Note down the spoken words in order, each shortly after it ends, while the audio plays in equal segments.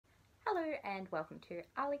Hello and welcome to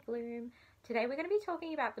Ali Gloom. Today we're going to be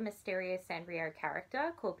talking about the mysterious Sanrio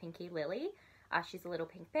character called Pinki Lili. She's a little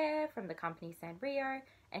pink bear from the company Sanrio,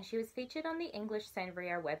 and she was featured on the English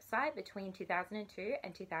Sanrio website between 2002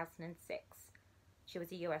 and 2006. She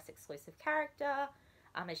was a US exclusive character,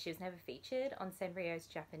 as she was never featured on Sanrio's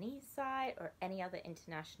Japanese site or any other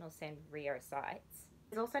international Sanrio sites.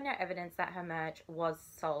 There's also no evidence that her merch was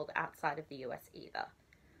sold outside of the US either.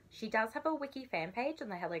 She does have a wiki fan page on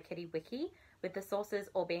the Hello Kitty wiki, with the sources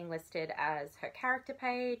all being listed as her character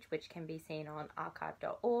page, which can be seen on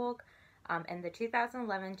archive.org, and the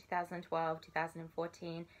 2011, 2012,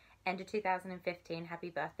 2014, and a 2015 happy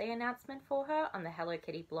birthday announcement for her on the Hello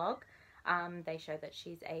Kitty blog. They show that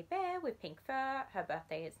she's a bear with pink fur. Her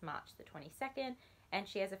birthday is March the 22nd, and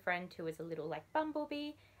she has a friend who is a little like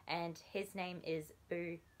Bumblebee, and his name is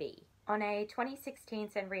Boo Bee. On a 2016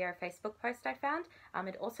 Sanrio Facebook post I found,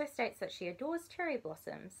 it also states that she adores cherry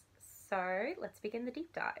blossoms. So let's begin the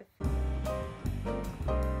deep dive.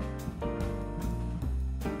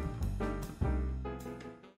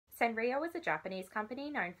 Sanrio is a Japanese company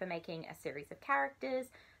known for making a series of characters,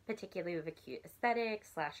 particularly with a cute aesthetic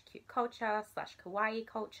 / cute culture / kawaii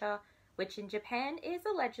culture, which in Japan is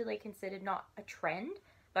allegedly considered not a trend,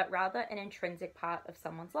 but rather an intrinsic part of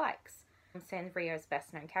someone's likes. Sanrio's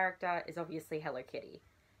best known character is obviously Hello Kitty.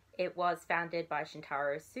 It was founded by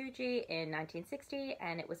Shintaro Tsuji in 1960,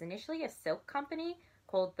 and it was initially a silk company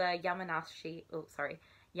called the Yamanashi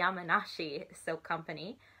Silk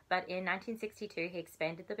Company, but in 1962 he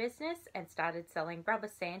expanded the business and started selling rubber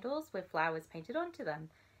sandals with flowers painted onto them.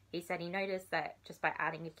 He said he noticed that just by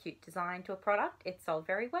adding a cute design to a product, it sold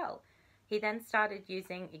very well. He then started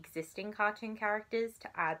using existing cartoon characters to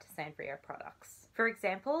add to Sanrio products. For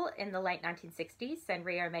example, in the late 1960s,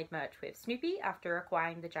 Sanrio made merch with Snoopy after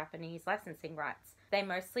acquiring the Japanese licensing rights. They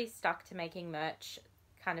mostly stuck to making merch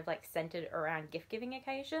kind of like centered around gift-giving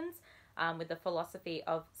occasions, with the philosophy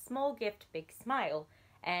of small gift, big smile,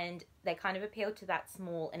 and they kind of appealed to that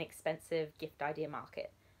small, inexpensive gift idea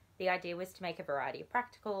market. The idea was to make a variety of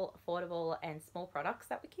practical, affordable, and small products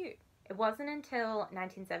that were cute. It wasn't until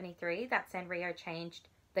 1973 that Sanrio changed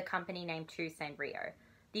the company name to Sanrio.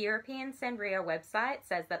 The European Sanrio website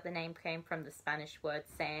says that the name came from the Spanish words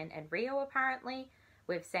San and Rio apparently,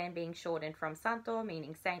 with San being shortened from Santo,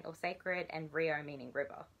 meaning saint or sacred, and Rio meaning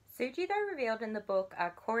river. Tsuji though revealed in the book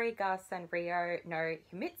Kore ga Sanrio no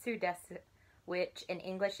Himitsu desu, which in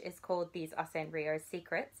English is called These Are Sanrio's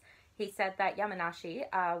Secrets. He said that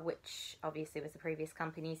Yamanashi, which obviously was the previous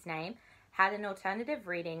company's name, had an alternative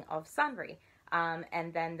reading of Sanri,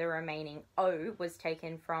 and then the remaining O was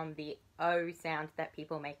taken from the O sound that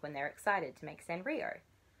people make when they're excited to make Sanrio.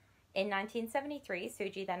 In 1973,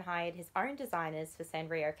 Tsuji then hired his own designers for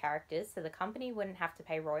Sanrio characters so the company wouldn't have to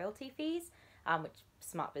pay royalty fees, which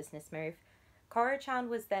smart business move. Koro-chan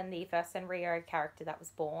was then the first Sanrio character that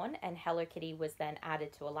was born, and Hello Kitty was then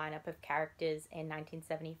added to a lineup of characters in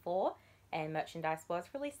 1974, and merchandise was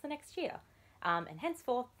released the next year, and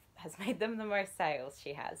henceforth has made them the most sales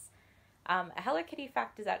she has. A Hello Kitty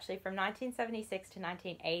fact is actually from 1976 to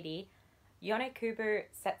 1980, Yonekubo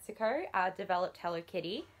Setsuko developed Hello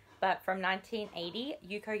Kitty, but from 1980,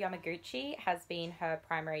 Yuko Yamaguchi has been her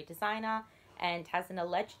primary designer and has an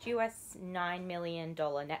alleged US $9 million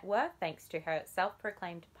net worth thanks to her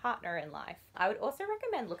self-proclaimed partner in life. I would also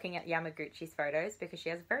recommend looking at Yamaguchi's photos because she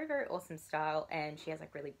has very, very awesome style and she has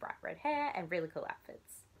like really bright red hair and really cool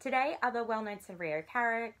outfits. Today, other well-known Sanrio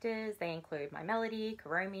characters, they include My Melody,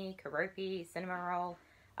 Kuromi, Kuropi, Cinnamon Roll,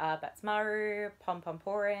 Batsmaru,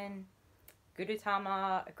 Pompomporin,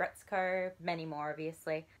 Gudetama, Agretsuko, many more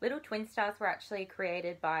obviously. Little twin stars were actually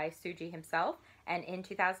created by Tsuji himself, and in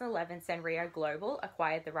 2011 Sanrio Global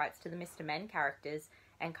acquired the rights to the Mr. Men characters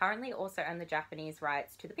and currently also own the Japanese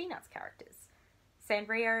rights to the Peanuts characters.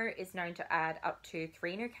 Sanrio is known to add up to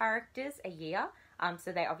 3 new characters a year,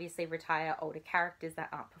 so they obviously retire older characters that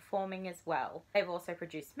aren't performing as well. They've also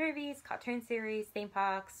produced movies, cartoon series, theme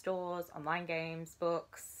parks, stores, online games,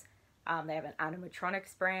 books. They have an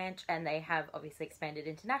animatronics branch, and they have obviously expanded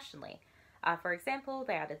internationally. For example,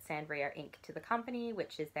 they added Sanrio Inc. to the company,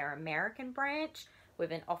 which is their American branch,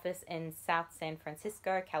 with an office in South San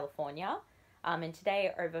Francisco, California. And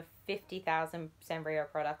today, over 50,000 Sanrio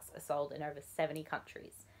products are sold in over 70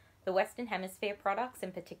 countries. The Western Hemisphere products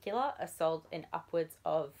in particular are sold in upwards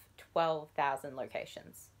of 12,000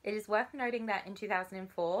 locations. It is worth noting that in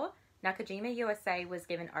 2004, Nakajima USA was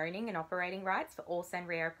given owning and operating rights for all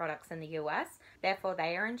Sanrio products in the US. Therefore,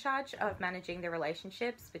 they are in charge of managing the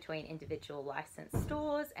relationships between individual licensed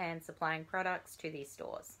stores and supplying products to these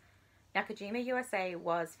stores. Nakajima USA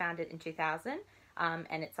was founded in 2000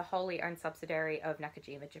 and it's a wholly owned subsidiary of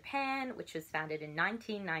Nakajima Japan, which was founded in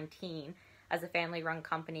 1919 as a family-run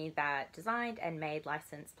company that designed and made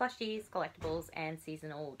licensed plushies, collectibles, and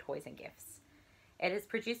seasonal toys and gifts. It has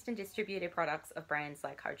produced and distributed products of brands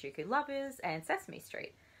like Harajuku Lovers and Sesame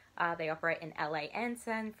Street. They operate in LA and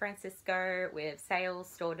San Francisco, with sales,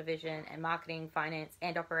 store division, and marketing, finance,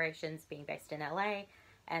 and operations being based in LA,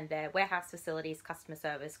 and their warehouse facilities, customer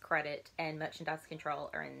service, credit, and merchandise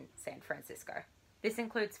control are in San Francisco. This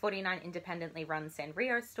includes 49 independently run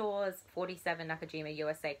Sanrio stores, 47 Nakajima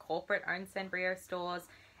USA corporate-owned Sanrio stores,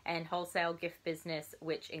 and wholesale gift business,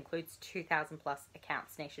 which includes 2,000 plus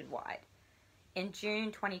accounts nationwide. In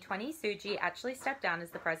June 2020, Tsuji actually stepped down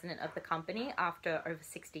as the president of the company after over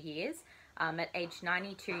 60 years. At age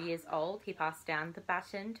 92 years old, he passed down the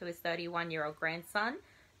baton to his 31-year-old grandson,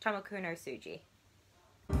 Tomokuno Tsuji.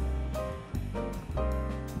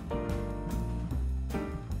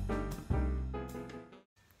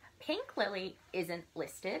 Pink Lili isn't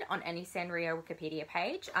listed on any Sanrio Wikipedia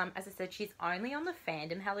page. As I said, she's only on the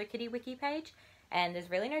fandom Hello Kitty wiki page, and there's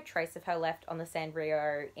really no trace of her left on the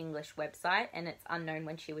Sanrio English website, and it's unknown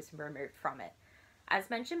when she was removed from it. As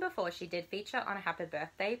mentioned before, she did feature on a happy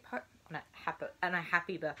birthday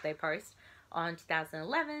post on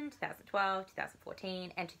 2011, 2012,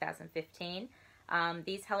 2014, and 2015.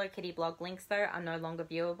 These Hello Kitty blog links, though, are no longer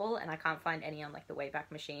viewable, and I can't find any on like the Wayback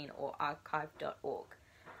Machine or archive.org.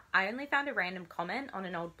 I only found a random comment on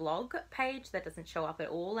an old blog page that doesn't show up at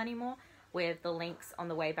all anymore, with the links on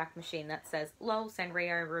the Wayback Machine that says, "Lol,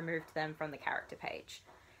 Sanrio removed them from the character page."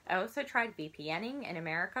 I also tried VPNing in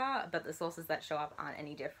America, but the sources that show up aren't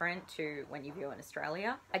any different to when you view in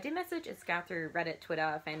Australia. I did message and scout through Reddit,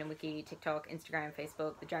 Twitter, Fandom Wiki, TikTok, Instagram,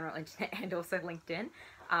 Facebook, the general internet, and also LinkedIn.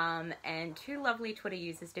 And two lovely Twitter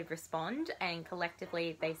users did respond, and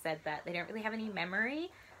collectively they said that they don't really have any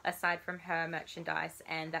memory aside from her merchandise,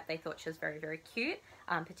 and that they thought she was very, very cute,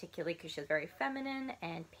 particularly because she was very feminine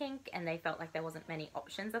and pink, and they felt like there wasn't many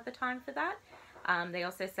options at the time for that. They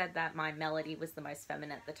also said that my melody was the most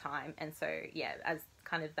feminine at the time, and so yeah, as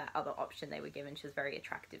kind of that other option they were given, she was very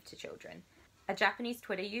attractive to children. A Japanese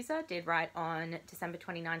Twitter user did write on December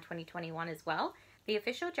 29, 2021 as well. The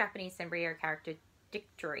official Japanese Sanrio character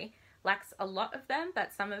dictionary lacks a lot of them,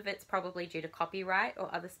 but some of it's probably due to copyright or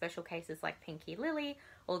other special cases like Pinki Lili,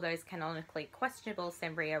 or those canonically questionable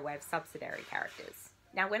Sanrio Wave subsidiary characters.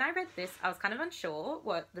 Now, when I read this, I was kind of unsure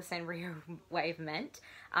what the Sanrio Wave meant,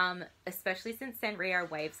 especially since Sanrio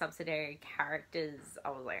Wave subsidiary characters, I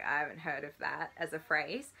was like, I haven't heard of that as a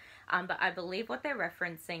phrase, but I believe what they're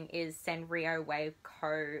referencing is Sanrio Wave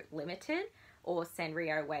Co. Limited, or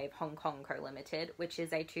Sanrio Wave Hong Kong Co. Limited, which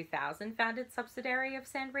is a 2000 founded subsidiary of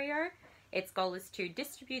Sanrio. Its goal is to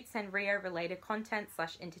distribute Sanrio-related content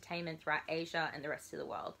 / entertainment throughout Asia and the rest of the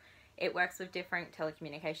world. It works with different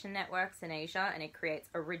telecommunication networks in Asia, and it creates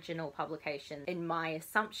original publications. In my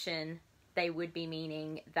assumption, they would be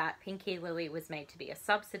meaning that Pinki Lili was made to be a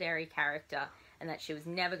subsidiary character, and that she was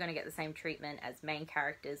never going to get the same treatment as main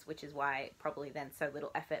characters, which is why probably then so little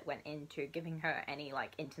effort went into giving her any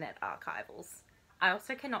like internet archivals. I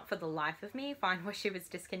also cannot for the life of me find where she was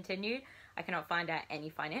discontinued. I cannot find out any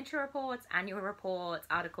financial reports, annual reports,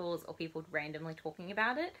 articles, or people randomly talking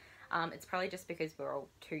about it. It's probably just because we're all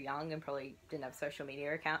too young and probably didn't have social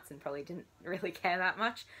media accounts and probably didn't really care that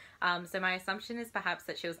much. So my assumption is perhaps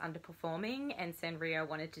that she was underperforming and Sanrio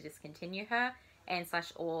wanted to discontinue her and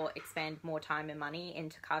 / or expand more time and money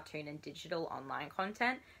into cartoon and digital online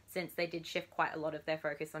content, since they did shift quite a lot of their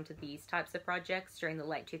focus onto these types of projects during the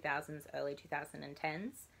late 2000s, early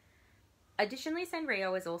 2010s. Additionally,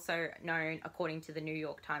 Sanrio is also known, according to the New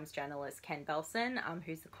York Times journalist Ken Belson,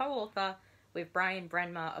 who's the co-author with Brian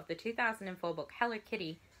Brenmer of the 2004 book Hello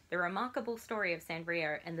Kitty, The Remarkable Story of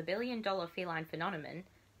Sanrio and the Billion-Dollar Feline Phenomenon.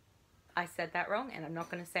 I said that wrong, and I'm not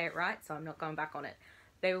going to say it right, so I'm not going back on it.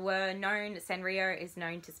 Sanrio is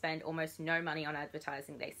known to spend almost no money on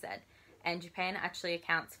advertising, they said. And Japan actually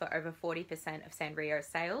accounts for over 40% of Sanrio's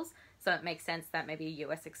sales, so it makes sense that maybe a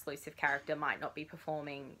US exclusive character might not be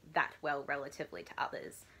performing that well relatively to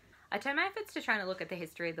others. I turned my efforts to trying to look at the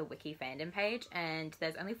history of the Wiki fandom page, and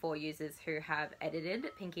there's only 4 users who have edited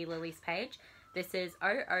Pinki Lili's page. This is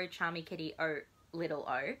OO Charmy Kitty O little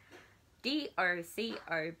o,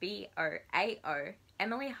 DOCOBOAO,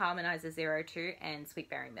 Emily Harmonizer 02, and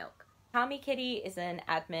Sweetberry Milk. Charmy Kitty is an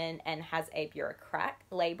admin and has a bureaucrat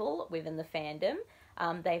label within the fandom.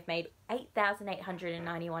 They've made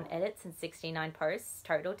 8,891 edits and 69 posts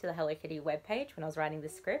total to the Hello Kitty webpage when I was writing the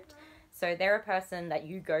script. So they're a person that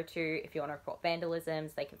you go to if you want to report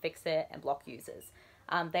vandalisms, they can fix it and block users.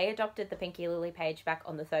 They adopted the Pinki Lili page back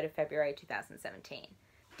on the 3rd of February 2017.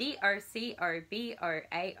 DOCOBOAO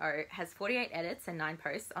has 48 edits and 9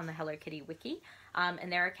 posts on the Hello Kitty wiki,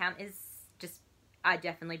 and their account is just, I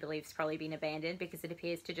definitely believe, it's probably been abandoned because it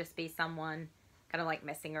appears to just be someone kind of like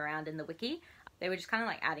messing around in the wiki. They were just kind of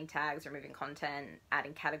like adding tags, removing content,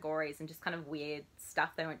 adding categories, and just kind of weird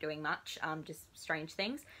stuff. They weren't doing much, just strange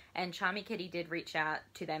things. And Charmy Kitty did reach out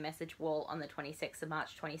to their message wall on the 26th of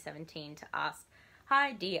March 2017 to ask,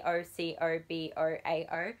 "Hi DOCOBOAO,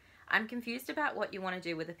 I'm confused about what you want to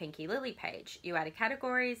do with the Pinki Lili page. You added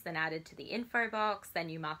categories, then added to the info box, then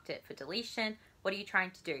you marked it for deletion. What are you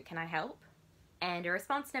trying to do? Can I help?" And a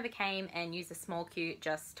response never came, and user Small Cute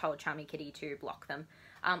just told Charmy Kitty to block them.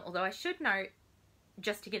 Although I should note,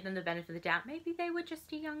 just to give them the benefit of the doubt, maybe they were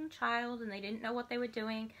just a young child and they didn't know what they were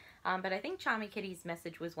doing. But I think Charmy Kitty's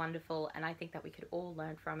message was wonderful, and I think that we could all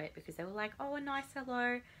learn from it because they were like, "Oh, a nice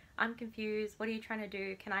hello. I'm confused. What are you trying to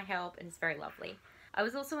do? Can I help?" And it's very lovely. I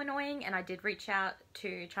was also annoying, and I did reach out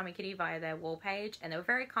to Charmy Kitty via their wall page, and they were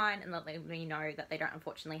very kind and let me know that they don't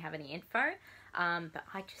unfortunately have any info. But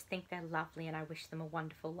I just think they're lovely, and I wish them a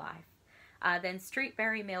wonderful life. Then Street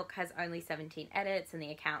Berry Milk has only 17 edits, and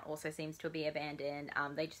the account also seems to be abandoned.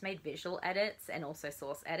 They just made visual edits and also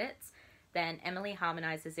source edits. Then Emily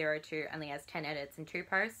Harmonizer02 only has 10 edits and 2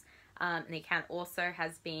 posts. And the account also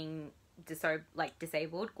has been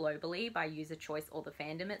disabled globally by user choice or the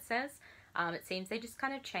fandom, it says. It seems they just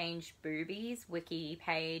kind of changed Booby's wiki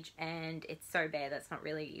page, and it's so bare that's not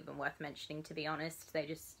really even worth mentioning, to be honest. They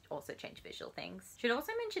just also changed visual things. Should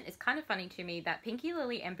also mention, it's kind of funny to me that Pinki,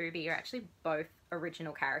 Lili, and Booby are actually both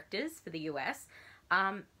original characters for the US,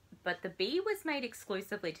 but the bee was made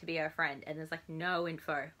exclusively to be her friend, and there's like no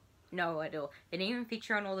info, no at all. It didn't even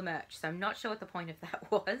feature on all the merch, so I'm not sure what the point of that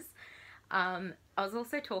was. I was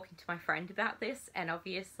also talking to my friend about this, and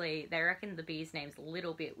obviously they reckon the bee's name's a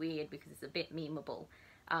little bit weird because it's a bit memeable,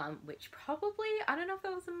 which probably, I don't know if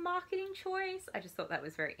that was a marketing choice. I just thought that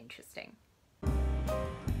was very interesting.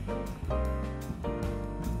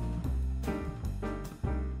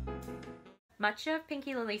 Much of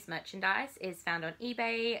Pinki Lili's merchandise is found on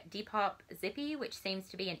eBay, Depop, Zippy, which seems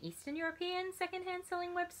to be an Eastern European secondhand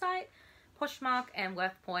selling website, Poshmark, and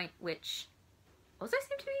WorthPoint, which also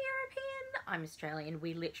seem to be European. I'm Australian.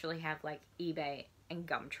 We literally have like eBay and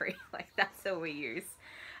Gumtree. Like that's all we use.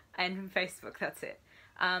 And Facebook, that's it.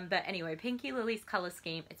 But anyway, Pinki Lili's colour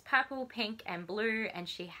scheme, it's purple, pink, and blue, and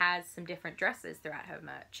she has some different dresses throughout her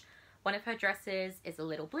merch. One of her dresses is a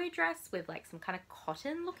little blue dress with like some kind of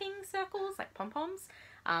cotton looking circles, like pom-poms,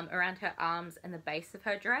 around her arms and the base of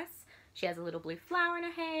her dress. She has a little blue flower in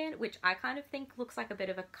her hand, which I kind of think looks like a bit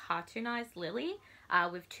of a cartoonized lily,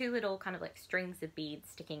 with 2 little kind of like strings of beads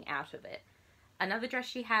sticking out of it. Another dress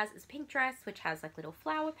she has is a pink dress, which has like little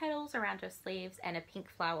flower petals around her sleeves and a pink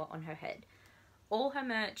flower on her head. All her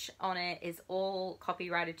merch on it is all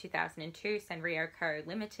copyrighted 2002, Sanrio Co.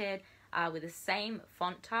 Limited, with the same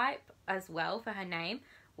font type as well for her name,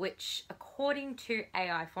 which according to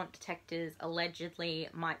AI font detectors allegedly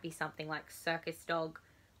might be something like Circus Dog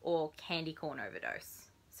or Candy Corn Overdose.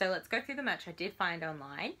 So let's go through the merch I did find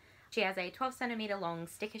online. She has a 12 centimeter long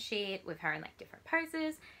sticker sheet with her in like different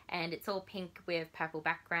poses, and it's all pink with purple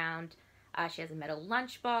background. She has a metal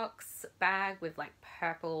lunchbox bag with like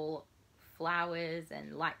purple flowers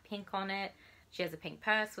and light pink on it. She has a pink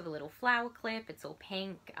purse with a little flower clip. It's all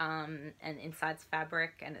pink, and inside's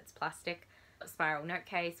fabric and it's plastic. A spiral note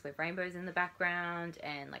case with rainbows in the background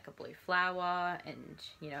and like a blue flower and,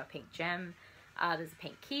 you know, a pink gem. There's a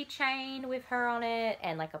pink keychain with her on it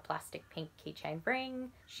and like a plastic pink keychain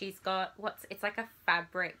ring. She's got it's like a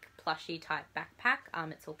fabric plushy type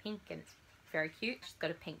backpack. It's all pink and it's very cute. She's got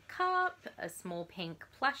a pink cup, a small pink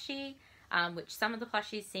plushie, which some of the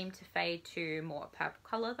plushies seem to fade to more purple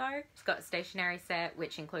color though. She's got a stationery set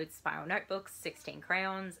which includes spiral notebooks, 16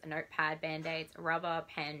 crayons, a notepad, band-aids, a rubber,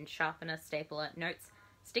 pen, sharpener, stapler, notes,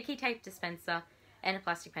 sticky tape dispenser, and a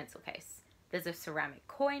plastic pencil case. There's a ceramic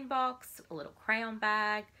coin box, a little crayon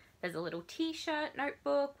bag, there's a little t-shirt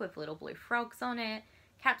notebook with little blue frogs on it,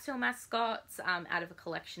 capsule mascots out of a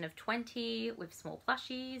collection of 20 with small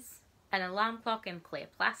plushies, an alarm clock in clear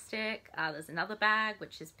plastic. There's another bag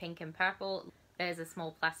which is pink and purple. There's a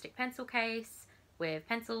small plastic pencil case with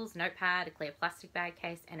pencils, notepad, a clear plastic bag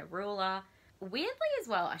case, and a ruler. Weirdly as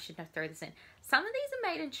well, I should throw this in, some of these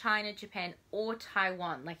are made in China, Japan, or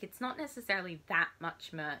Taiwan. Like it's not necessarily that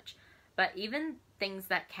much merch. But even things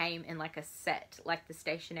that came in like a set, like the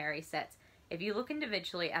stationery sets, if you look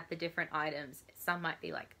individually at the different items, some might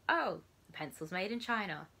be like, oh, the pencil's made in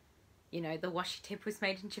China. You know, the washi tip was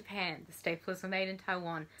made in Japan. The staplers were made in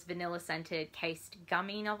Taiwan. It's vanilla scented cased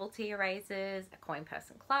gummy novelty erasers, a coin purse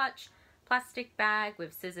and clutch, plastic bag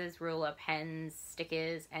with scissors, ruler, pens,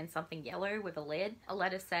 stickers, and something yellow with a lid, a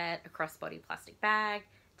letter set, a crossbody plastic bag,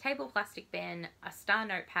 table plastic bin, a star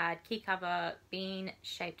notepad, key cover,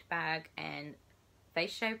 bean-shaped bag, and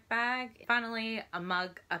face-shaped bag. Finally, a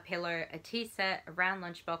mug, a pillow, a tea set, a round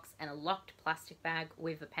lunchbox, and a locked plastic bag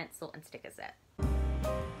with a pencil and sticker set.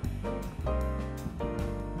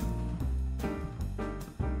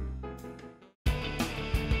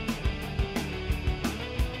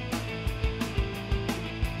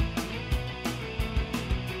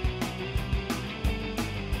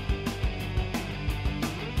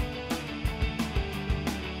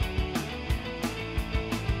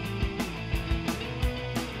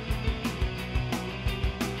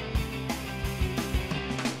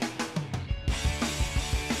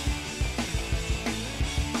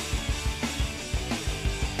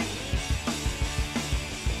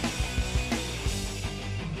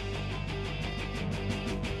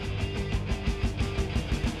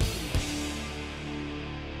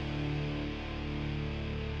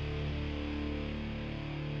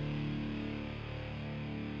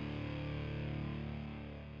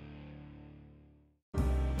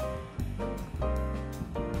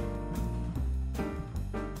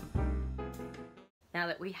 Now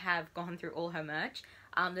that we have gone through all her merch,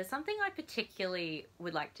 there's something I particularly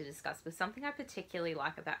would like to discuss. But something I particularly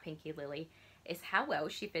like about Pinki Lili is how well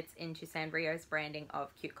she fits into Sanrio's branding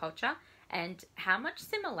of cute culture and how much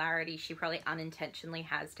similarity she probably unintentionally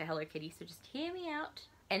has to Hello Kitty. So just hear me out.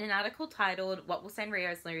 In an article titled "What Will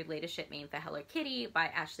Sanrio's New Leadership Mean for Hello Kitty" by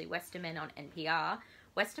Ashley Westerman on NPR,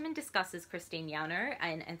 Westerman discusses Christine Yano,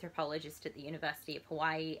 an anthropologist at the University of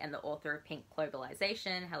Hawaii and the author of Pink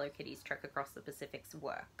Globalization, Hello Kitty's Trek Across the Pacific's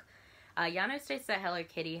work. Yano states that Hello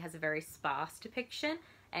Kitty has a very sparse depiction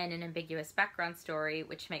and an ambiguous background story,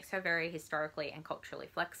 which makes her very historically and culturally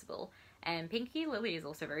flexible. And Pinki Lili is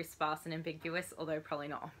also very sparse and ambiguous, although probably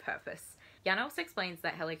not on purpose. Yano also explains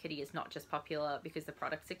that Hello Kitty is not just popular because the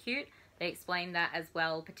products are cute. They explain that as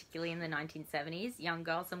well, particularly in the 1970s, young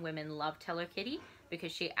girls and women loved Hello Kitty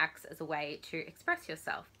because she acts as a way to express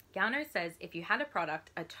yourself. Yano says if you had a product,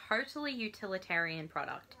 a totally utilitarian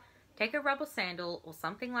product, take a rubber sandal or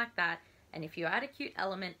something like that, and if you add a cute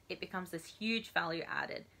element, it becomes this huge value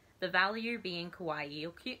added. The value being kawaii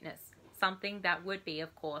or cuteness. Something that would be,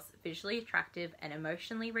 of course, visually attractive and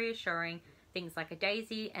emotionally reassuring, things like a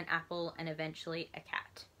daisy, an apple, and eventually a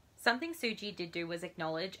cat. Something Suji did do was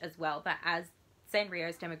acknowledge as well that as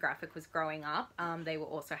Sanrio's demographic was growing up, they were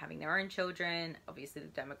also having their own children. Obviously,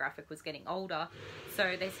 the demographic was getting older.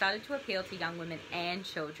 So they started to appeal to young women and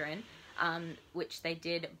children, which they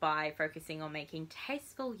did by focusing on making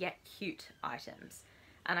tasteful yet cute items.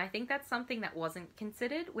 And I think that's something that wasn't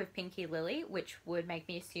considered with Pinki Lili, which would make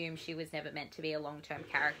me assume she was never meant to be a long-term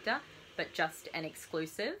character, but just an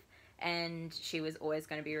exclusive. And she was always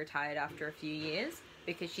going to be retired after a few years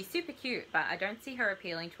because she's super cute, but I don't see her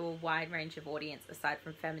appealing to a wide range of audience aside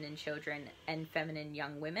from feminine children and feminine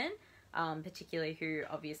young women, particularly who,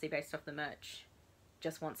 obviously based off the merch,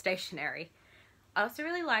 just want stationery. I also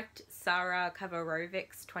really liked Sarah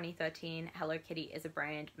Kavarovic's 2013 Hello Kitty is a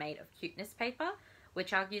brand made of cuteness paper,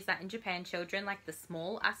 which argues that in Japan, children like the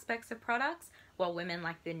small aspects of products, while women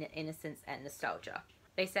like the innocence and nostalgia.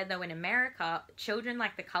 They said, though, in America, children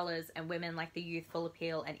like the colors and women like the youthful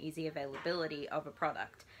appeal and easy availability of a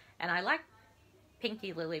product. And I like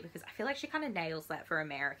Pinki Lili because I feel like she kind of nails that for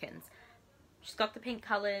Americans. She's got the pink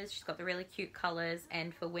colors, she's got the really cute colors,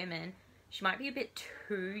 and for women, she might be a bit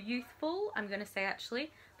too youthful, I'm going to say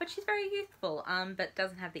actually, but she's very youthful, but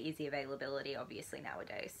doesn't have the easy availability, obviously,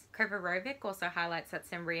 nowadays. Krovorovic also highlights that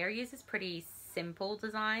Sanrio uses pretty simple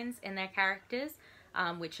designs in their characters,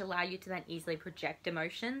 which allow you to then easily project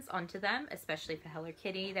emotions onto them, especially for Hello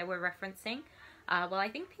Kitty they were referencing. Well, I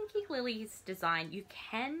think Pinki Lili's design, you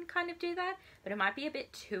can kind of do that, but it might be a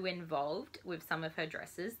bit too involved with some of her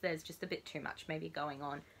dresses. There's just a bit too much maybe going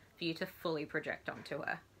on for you to fully project onto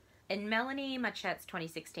her. In Melanie Machette's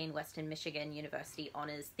 2016 Western Michigan University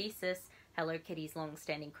Honors thesis, Hello Kitty's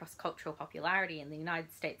long-standing cross-cultural popularity in the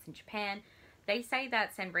United States and Japan, they say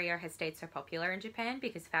that Sanrio has stayed so popular in Japan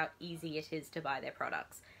because of how easy it is to buy their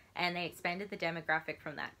products. And they expanded the demographic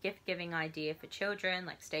from that gift-giving idea for children,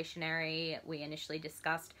 like stationery we initially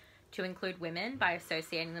discussed, to include women by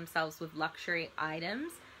associating themselves with luxury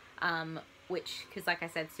items, which, because like I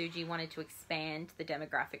said, Suji wanted to expand the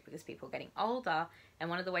demographic because people are getting older, and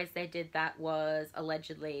one of the ways they did that was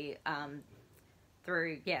allegedly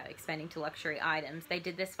through, expanding to luxury items. They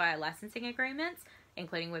did this via licensing agreements,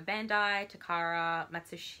 including with Bandai, Takara,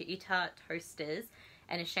 Matsushita Toasters,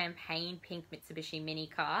 and a champagne pink Mitsubishi mini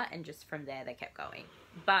car, and just from there they kept going.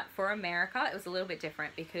 But for America, it was a little bit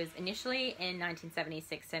different because initially in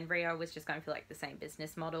 1976, Sanrio was just going for like the same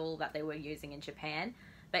business model that they were using in Japan.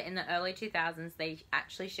 But in the early 2000s, they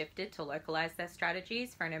actually shifted to localize their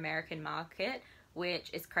strategies for an American market, which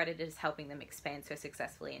is credited as helping them expand so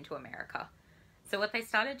successfully into America. So what they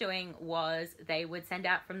started doing was they would send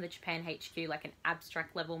out from the Japan HQ like an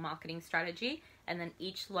abstract level marketing strategy, and then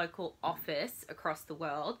each local office across the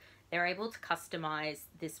world, they're able to customize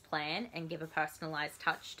this plan and give a personalized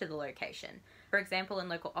touch to the location. For example, in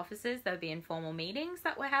local offices, there would be informal meetings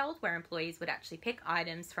that were held where employees would actually pick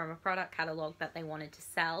items from a product catalog that they wanted to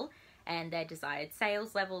sell and their desired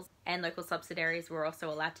sales levels, and local subsidiaries were also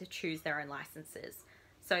allowed to choose their own licenses.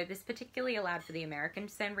 So this particularly allowed for the American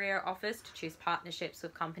Sanrio office to choose partnerships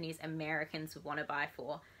with companies Americans would want to buy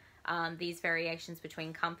for. These variations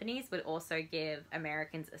between companies would also give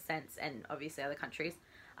Americans a sense, and obviously other countries,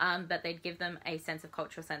 but they'd give them a sense of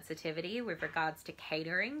cultural sensitivity with regards to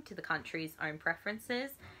catering to the country's own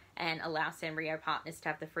preferences and allow Sanrio partners to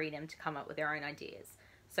have the freedom to come up with their own ideas.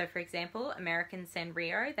 So for example, American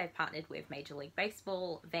Sanrio, they've partnered with Major League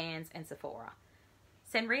Baseball, Vans, and Sephora.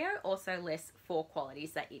 Sanrio also lists 4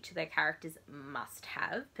 qualities that each of their characters must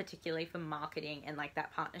have, particularly for marketing and like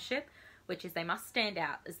that partnership, which is they must stand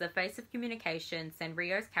out. As the face of communication,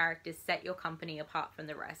 Sanrio's characters set your company apart from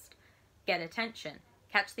the rest. Get attention.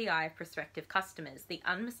 Catch the eye of prospective customers. The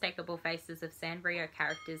unmistakable faces of Sanrio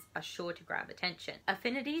characters are sure to grab attention.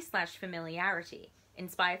 Affinity/familiarity.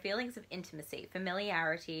 Inspire feelings of intimacy,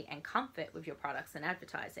 familiarity, and comfort with your products and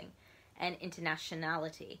advertising. And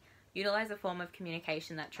internationality. Utilize a form of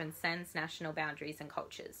communication that transcends national boundaries and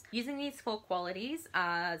cultures. Using these 4 qualities,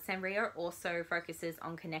 Sanrio also focuses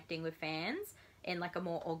on connecting with fans in like a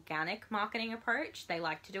more organic marketing approach. They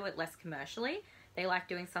like to do it less commercially. They like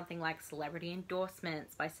doing something like celebrity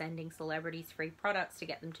endorsements by sending celebrities free products to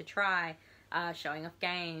get them to try, showing off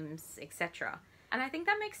games, etc. And I think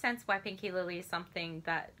that makes sense why Pinki Lili is something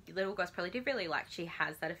that little girls probably do really like. She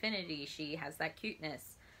has that affinity, she has that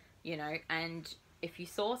cuteness, you know, and if you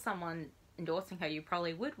saw someone endorsing her, you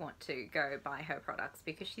probably would want to go buy her products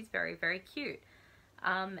because she's very, very cute.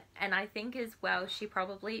 And I think as well, she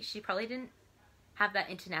probably didn't have that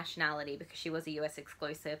internationality because she was a US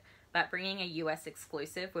exclusive, but bringing a US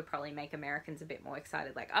exclusive would probably make Americans a bit more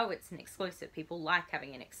excited, like, oh, it's an exclusive. People like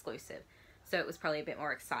having an exclusive. So it was probably a bit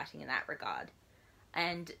more exciting in that regard.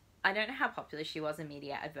 And I don't know how popular she was in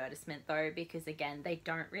media advertisement though, because again, they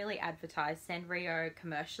don't really advertise Sanrio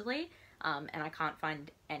commercially. And I can't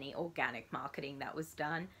find any organic marketing that was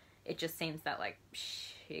done. It just seems that like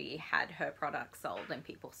she had her products sold and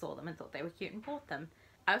people saw them and thought they were cute and bought them.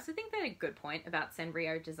 I also think that a good point about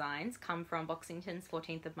Sanrio designs come from Boxington's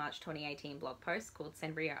 14th of March 2018 blog post called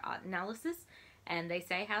Sanrio Art Analysis, and they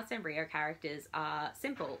say how Sanrio characters are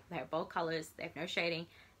simple. They have bold colours, they have no shading,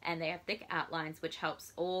 and they have thick outlines, which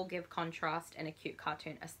helps all give contrast and a cute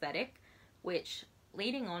cartoon aesthetic, which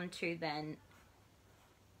leading on to then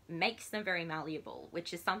makes them very malleable,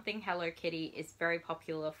 which is something Hello Kitty is very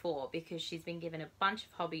popular for because she's been given a bunch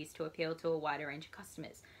of hobbies to appeal to a wider range of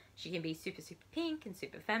customers. She can be super, super pink and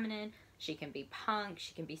super feminine. She can be punk.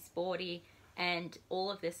 She can be sporty. And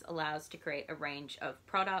all of this allows to create a range of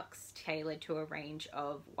products tailored to a range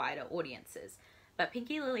of wider audiences. But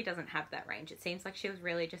Pinki Lili doesn't have that range. It seems like she was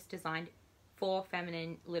really just designed for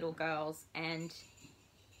feminine little girls and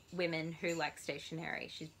women who like stationery.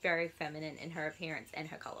 She's very feminine in her appearance and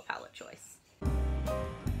her color palette choice.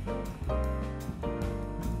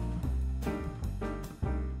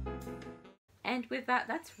 And with that,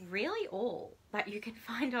 that's really all that you can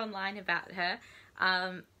find online about her.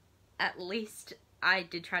 At least I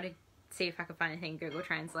did try to see if I could find anything in Google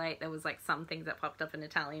Translate. There was like some things that popped up in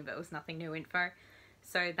Italian, but it was nothing new info.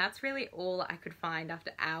 So that's really all I could find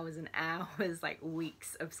after hours and hours, like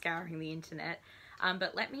weeks of scouring the internet.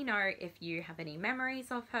 But let me know if you have any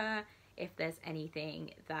memories of her, if there's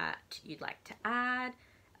anything that you'd like to add.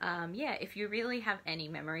 Yeah, if you really have any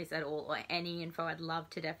memories at all or any info, I'd love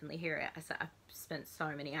to definitely hear it. I've spent so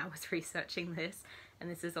many hours researching this, and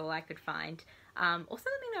this is all I could find. Also,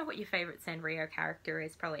 let me know what your favorite Sanrio character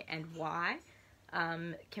is, probably, and why.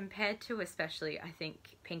 Compared to especially, I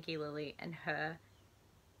think, Pinki Lili and her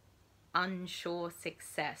unsure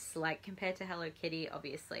success. Like, compared to Hello Kitty,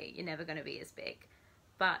 obviously, you're never going to be as big.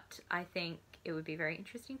 But I think it would be very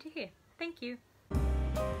interesting to hear. Thank you.